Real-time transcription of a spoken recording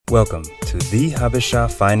Welcome to the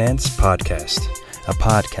Habesha Finance Podcast, a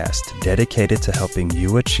podcast dedicated to helping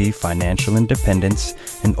you achieve financial independence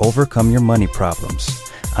and overcome your money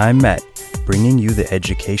problems. I'm Matt, bringing you the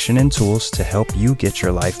education and tools to help you get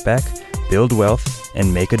your life back, build wealth,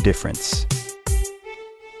 and make a difference.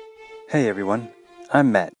 Hey everyone,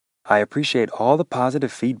 I'm Matt. I appreciate all the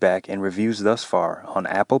positive feedback and reviews thus far on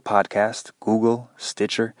Apple Podcast, Google,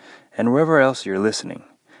 Stitcher, and wherever else you're listening.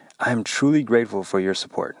 I am truly grateful for your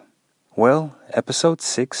support. Well, episode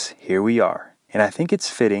 6, here we are, and I think it's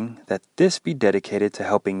fitting that this be dedicated to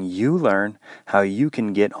helping you learn how you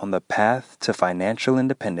can get on the path to financial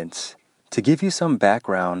independence. To give you some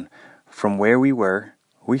background from where we were,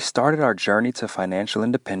 we started our journey to financial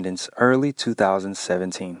independence early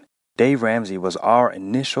 2017. Dave Ramsey was our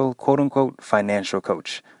initial quote-unquote financial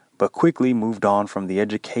coach, but quickly moved on from the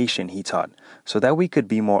education he taught so that we could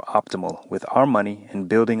be more optimal with our money and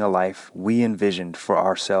building a life we envisioned for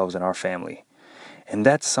ourselves and our family. And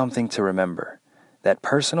that's something to remember, that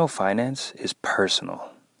personal finance is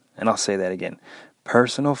personal. And I'll say that again.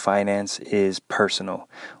 Personal finance is personal.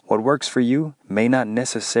 What works for you may not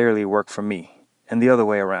necessarily work for me, and the other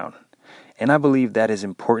way around. And I believe that is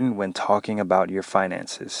important when talking about your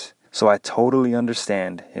finances. So I totally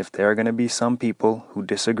understand if there are going to be some people who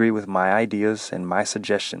disagree with my ideas and my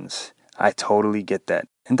suggestions. I totally get that.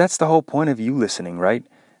 And that's the whole point of you listening, right?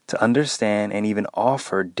 To understand and even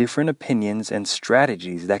offer different opinions and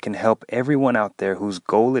strategies that can help everyone out there whose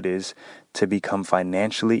goal it is to become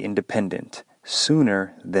financially independent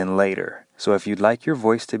sooner than later. So if you'd like your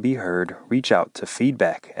voice to be heard, reach out to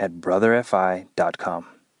feedback@brotherfi.com.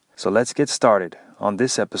 So let's get started on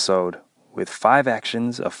this episode with 5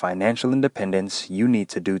 actions of financial independence you need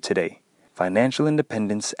to do today. Financial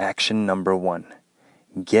independence action number 1.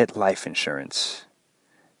 Get life insurance.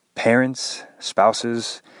 Parents,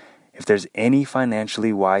 spouses, if there's any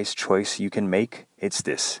financially wise choice you can make, it's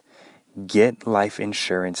this. Get life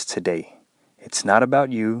insurance today. It's not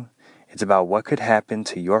about you. It's about what could happen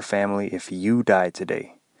to your family if you died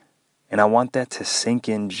today. And I want that to sink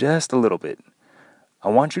in just a little bit. I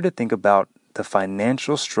want you to think about the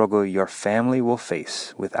financial struggle your family will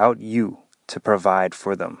face without you to provide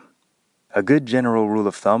for them. A good general rule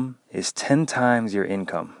of thumb is 10 times your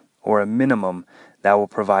income, or a minimum that will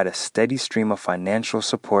provide a steady stream of financial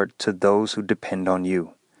support to those who depend on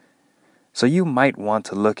you. So you might want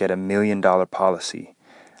to look at $1 million policy.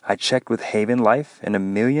 I checked with Haven Life, and $1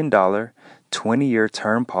 million 20-year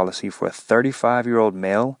term policy for a 35-year-old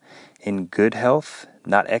male in good health,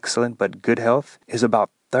 not excellent, but good health, is about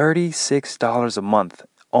 $36 a month.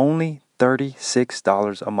 Only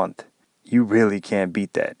 $36 a month. You really can't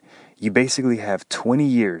beat that. You basically have 20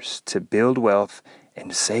 years to build wealth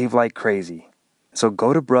and save like crazy. So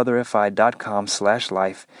go to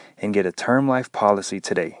brotherfi.com/life and get a term life policy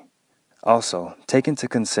today. Also, take into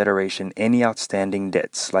consideration any outstanding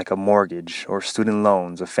debts like a mortgage or student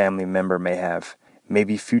loans a family member may have.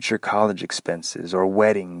 Maybe future college expenses or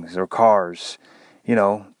weddings or cars.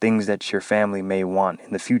 Things that your family may want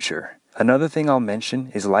in the future. Another thing I'll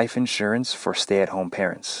mention is life insurance for stay-at-home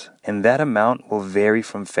parents. And that amount will vary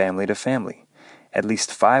from family to family. At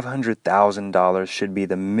least $500,000 should be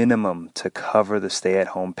the minimum to cover the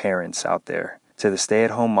stay-at-home parents out there. To the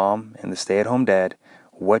stay-at-home mom and the stay-at-home dad,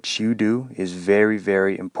 what you do is very,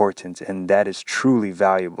 very important, and that is truly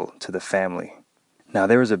valuable to the family. Now,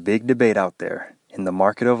 there is a big debate out there in the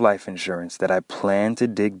market of life insurance that I plan to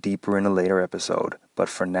dig deeper in a later episode. But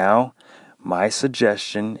for now, my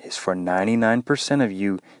suggestion is for 99% of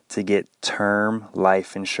you to get term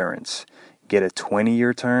life insurance. Get a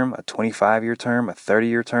 20-year term, a 25-year term, a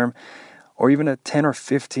 30-year term, or even a 10 or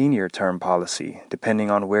 15-year term policy,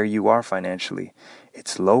 depending on where you are financially.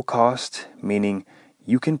 It's low cost, meaning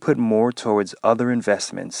you can put more towards other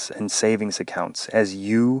investments and savings accounts as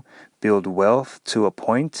you build wealth to a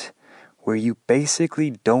point where you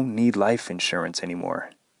basically don't need life insurance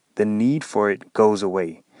anymore. The need for it goes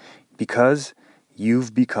away because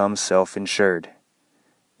you've become self-insured.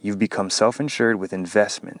 You've become self-insured with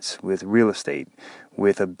investments, with real estate,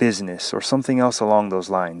 with a business, or something else along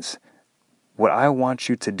those lines. What I want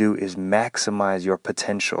you to do is maximize your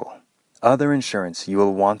potential. Other insurance you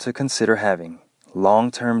will want to consider having: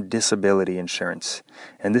 long-term disability insurance.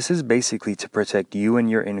 And this is basically to protect you and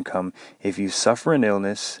your income if you suffer an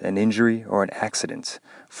illness, an injury, or an accident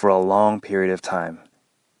for a long period of time.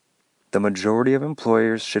 The majority of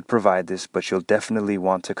employers should provide this, but you'll definitely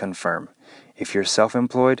want to confirm. If you're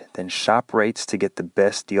self-employed, then shop rates to get the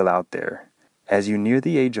best deal out there. As you near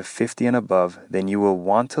the age of 50 and above, then you will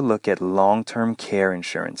want to look at long-term care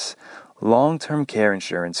insurance. Long-term care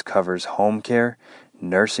insurance covers home care,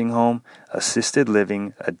 nursing home, assisted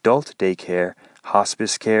living, adult daycare,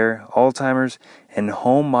 hospice care, Alzheimer's, and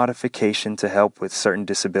home modification to help with certain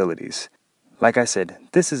disabilities. Like I said,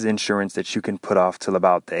 this is insurance that you can put off till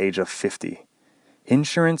about the age of 50.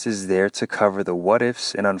 Insurance is there to cover the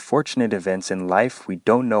what-ifs and unfortunate events in life we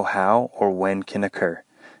don't know how or when can occur.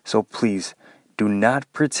 So please, do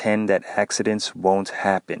not pretend that accidents won't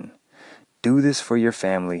happen. Do this for your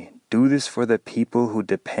family. Do this for the people who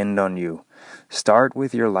depend on you. Start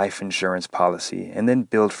with your life insurance policy and then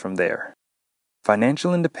build from there.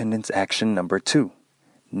 Financial independence action number 2.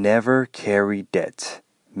 Never carry debt.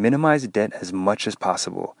 Minimize debt as much as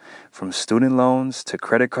possible, from student loans to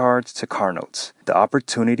credit cards to car notes. The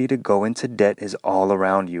opportunity to go into debt is all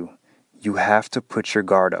around you. You have to put your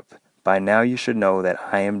guard up. By now you should know that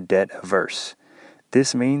I am debt averse.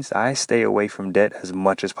 This means I stay away from debt as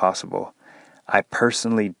much as possible. I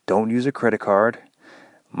personally don't use a credit card.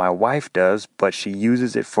 My wife does, but she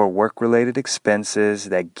uses it for work-related expenses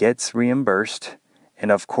that gets reimbursed. And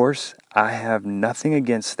of course, I have nothing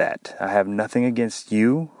against that. I have nothing against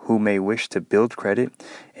you who may wish to build credit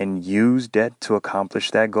and use debt to accomplish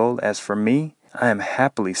that goal. As for me, I am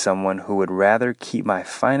happily someone who would rather keep my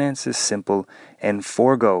finances simple and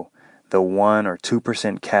forego the 1 or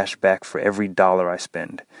 2% cash back for every dollar I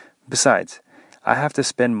spend. Besides, I have to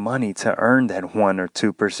spend money to earn that 1 or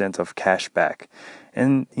 2% of cash back.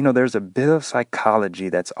 And, there's a bit of psychology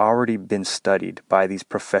that's already been studied by these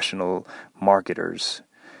professional marketers.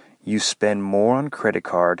 You spend more on credit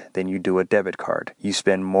card than you do a debit card. You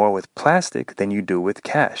spend more with plastic than you do with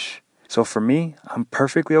cash. So for me, I'm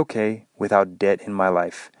perfectly okay without debt in my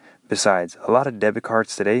life. Besides, a lot of debit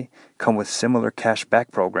cards today come with similar cash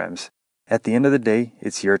back programs. At the end of the day,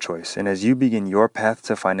 it's your choice. And as you begin your path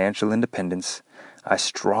to financial independence, I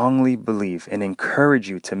strongly believe and encourage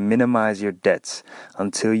you to minimize your debts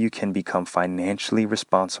until you can become financially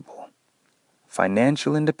responsible.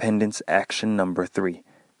 Financial independence action number 3.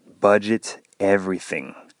 Budget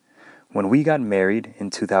everything. When we got married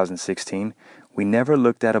in 2016, we never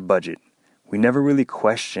looked at a budget. We never really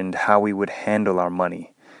questioned how we would handle our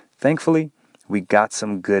money. Thankfully, we got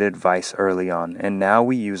some good advice early on, and now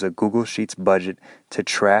we use a Google Sheets budget to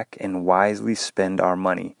track and wisely spend our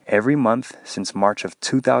money. Every month since March of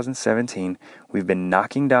 2017, we've been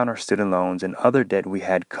knocking down our student loans and other debt we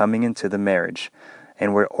had coming into the marriage,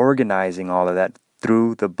 and we're organizing all of that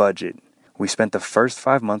through the budget. We spent the first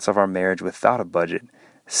 5 months of our marriage without a budget.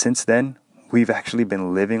 Since then, we've actually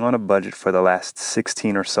been living on a budget for the last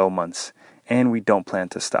 16 or so months, and we don't plan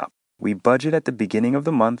to stop. We budget at the beginning of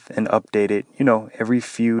the month and update it, every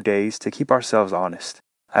few days to keep ourselves honest.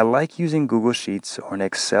 I like using Google Sheets or an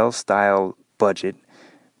Excel-style budget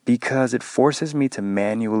because it forces me to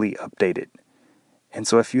manually update it. And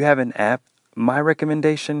so if you have an app, my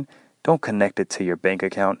recommendation, don't connect it to your bank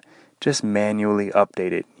account. Just manually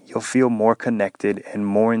update it. You'll feel more connected and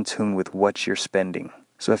more in tune with what you're spending.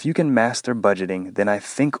 So if you can master budgeting, then I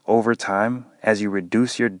think over time, as you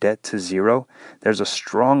reduce your debt to zero, there's a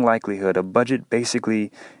strong likelihood a budget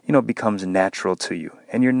basically, becomes natural to you.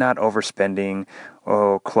 And you're not overspending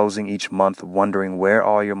or closing each month wondering where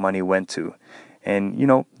all your money went to. And,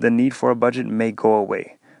 the need for a budget may go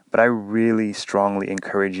away. But I really strongly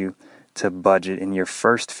encourage you to budget in your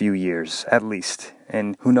first few years, at least.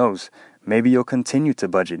 And who knows, maybe you'll continue to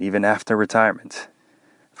budget even after retirement.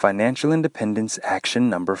 Financial independence action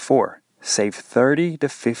number 4. Save 30 to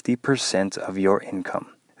 50% of your income.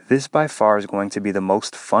 This by far is going to be the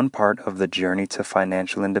most fun part of the journey to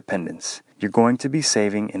financial independence. You're going to be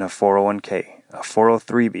saving in a 401k, a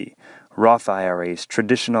 403b, Roth IRAs,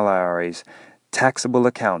 traditional IRAs, taxable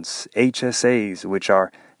accounts, HSAs, which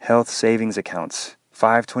are health savings accounts,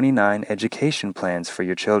 529 education plans for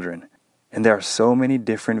your children. And there are so many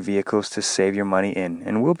different vehicles to save your money in,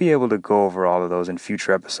 and we'll be able to go over all of those in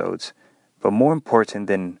future episodes. But more important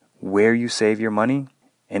than where you save your money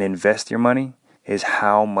and invest your money is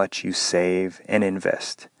how much you save and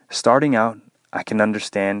invest. Starting out, I can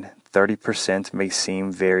understand 30% may seem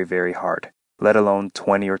very, very hard, let alone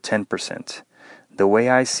 20 or 10%. The way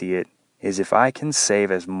I see it is if I can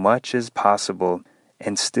save as much as possible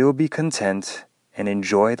and still be content and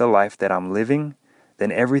enjoy the life that I'm living,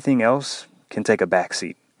 then everything else can take a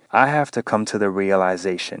backseat. I have to come to the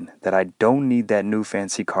realization that I don't need that new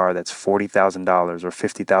fancy car that's $40,000 or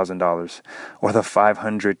 $50,000 or the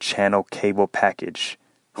 500 channel cable package.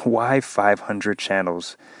 Why 500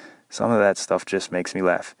 channels? Some of that stuff just makes me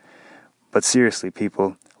laugh. But seriously,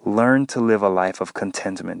 people, learn to live a life of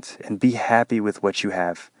contentment and be happy with what you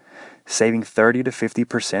have. Saving 30 to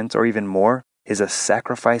 50% or even more is a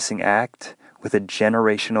sacrificing act with a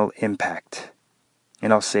generational impact.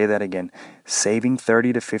 And I'll say that again. Saving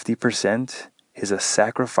 30 to 50% is a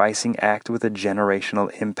sacrificing act with a generational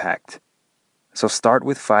impact. So start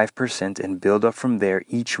with 5% and build up from there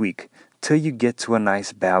each week till you get to a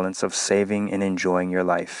nice balance of saving and enjoying your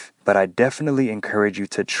life. But I definitely encourage you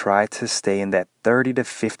to try to stay in that 30 to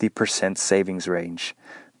 50% savings range.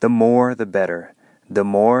 The more, the better. The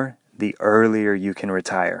more, the earlier you can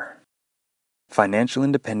retire. Financial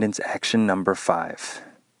independence action number 5.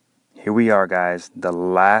 Here we are, guys, the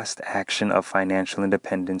last action of financial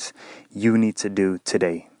independence you need to do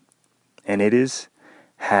today. And it is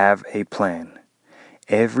have a plan.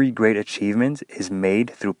 Every great achievement is made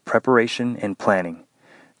through preparation and planning.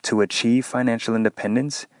 To achieve financial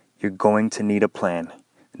independence, you're going to need a plan.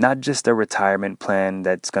 Not just a retirement plan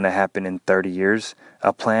that's going to happen in 30 years,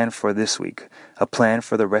 a plan for this week, a plan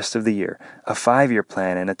for the rest of the year, a 5-year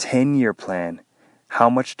plan and a 10-year plan. How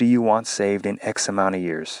much do you want saved in X amount of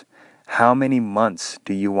years? How many months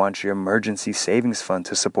do you want your emergency savings fund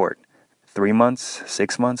to support? 3 months,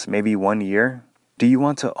 6 months, maybe 1 year? Do you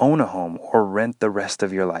want to own a home or rent the rest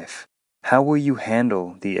of your life? How will you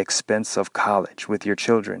handle the expense of college with your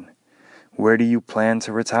children? Where do you plan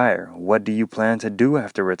to retire? What do you plan to do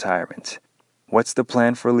after retirement? What's the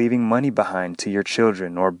plan for leaving money behind to your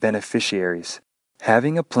children or beneficiaries?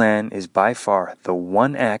 Having a plan is by far the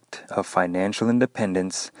one act of financial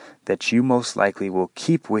independence that you most likely will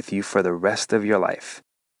keep with you for the rest of your life.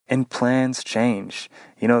 And plans change.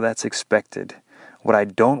 That's expected. What I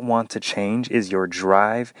don't want to change is your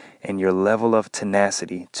drive and your level of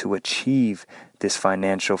tenacity to achieve this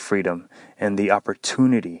financial freedom and the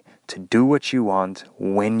opportunity to do what you want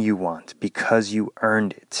when you want because you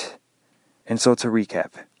earned it. And so to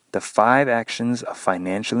recap, the 5 actions of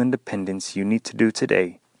financial independence you need to do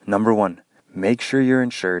today. Number 1, make sure you're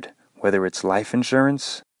insured, whether it's life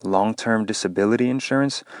insurance, long-term disability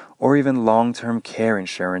insurance, or even long-term care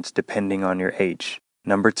insurance depending on your age.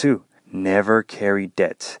 Number 2, never carry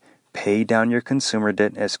debt. Pay down your consumer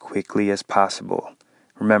debt as quickly as possible.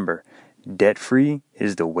 Remember, debt-free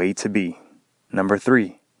is the way to be. Number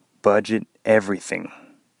 3, budget everything.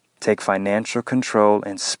 Take financial control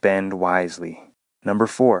and spend wisely. Number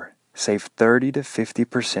 4, save 30 to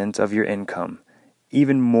 50% of your income,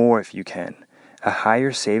 even more if you can. A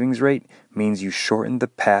higher savings rate means you shorten the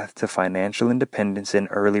path to financial independence and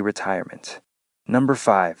early retirement. Number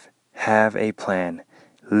 5, have a plan.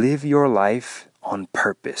 Live your life on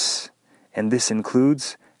purpose, and this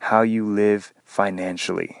includes how you live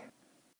financially.